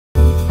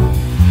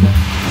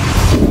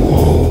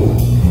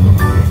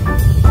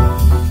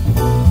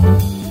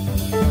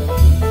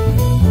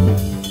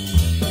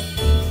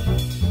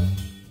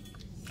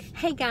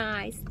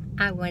guys,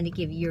 I want to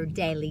give you your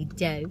daily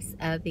dose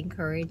of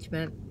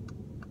encouragement.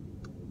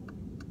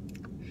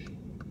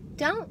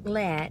 Don't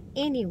let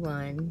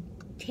anyone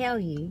tell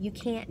you you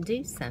can't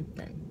do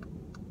something.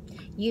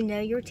 You know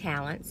your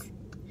talents,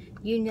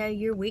 you know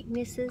your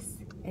weaknesses,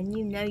 and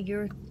you know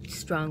your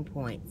strong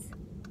points.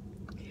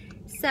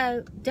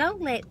 So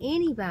don't let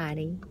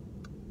anybody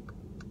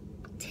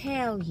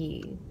tell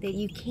you that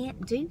you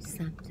can't do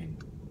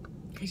something,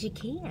 because you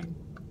can.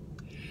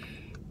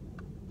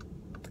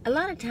 A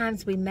lot of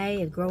times we may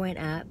have growing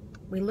up,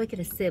 we look at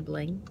a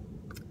sibling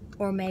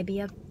or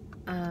maybe a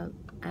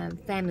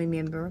family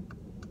member,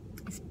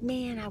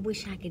 man, I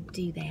wish I could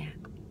do that.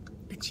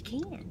 But you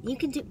can. You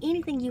can do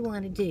anything you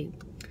want to do.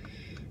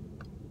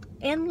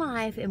 In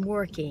life and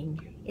working,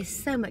 it's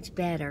so much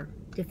better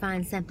to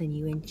find something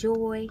you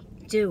enjoy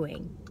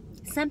doing.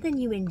 Something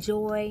you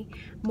enjoy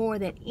more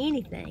than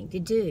anything to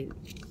do.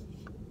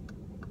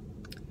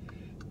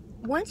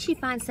 Once you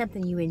find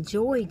something you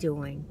enjoy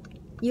doing,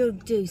 you'll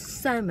do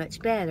so much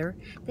better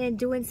than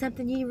doing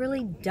something you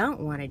really don't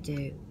want to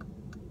do.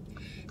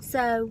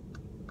 So,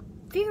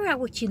 figure out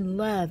what you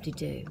love to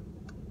do.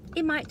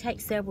 It might take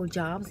several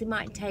jobs, it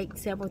might take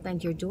several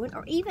things you're doing,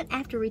 or even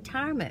after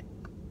retirement.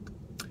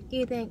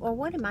 You think, well,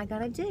 what am I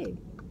going to do?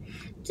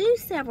 Do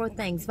several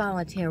things,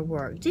 volunteer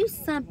work. Do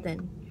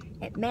something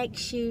that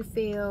makes you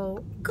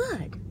feel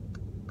good.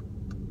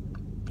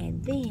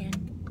 And then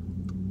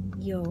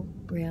you'll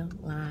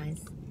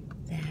realize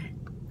that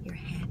you're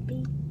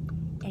happy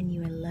and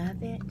you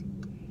love it,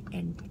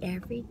 and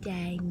every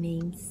day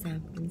means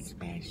something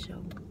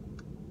special.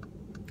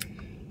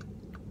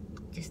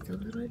 Just a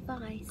little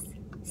advice.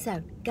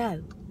 So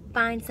go,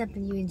 find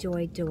something you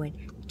enjoy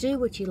doing. Do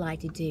what you like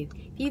to do.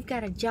 If you've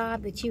got a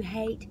job that you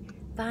hate,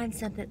 find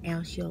something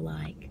else you'll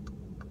like.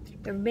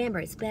 But remember,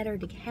 it's better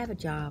to have a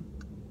job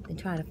than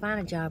try to find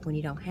a job when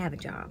you don't have a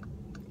job.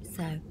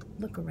 So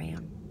look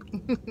around.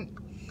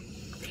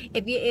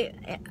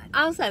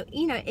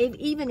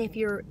 Even if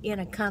you're in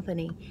a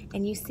company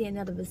and you see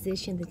another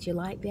position that you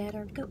like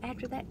better, go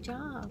after that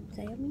job.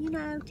 Say,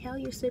 tell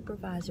your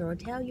supervisor or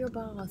tell your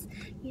boss,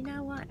 you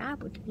know what, I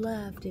would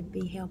love to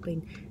be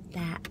helping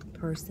that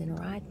person,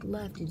 or I'd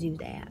love to do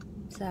that.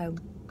 So,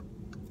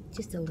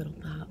 just a little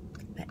thought.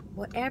 But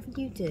whatever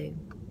you do,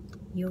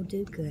 you'll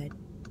do good.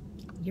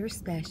 You're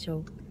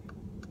special.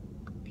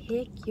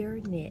 Pick your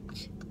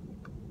niche,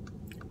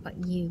 what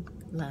you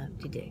love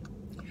to do.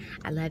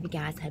 I love you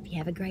guys. Hope you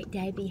have a great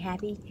day. Be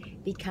happy.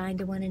 Be kind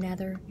to one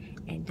another.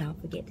 And don't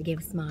forget to give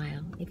a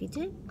smile. If you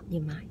do,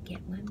 you might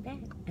get one back.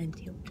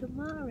 Until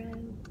tomorrow.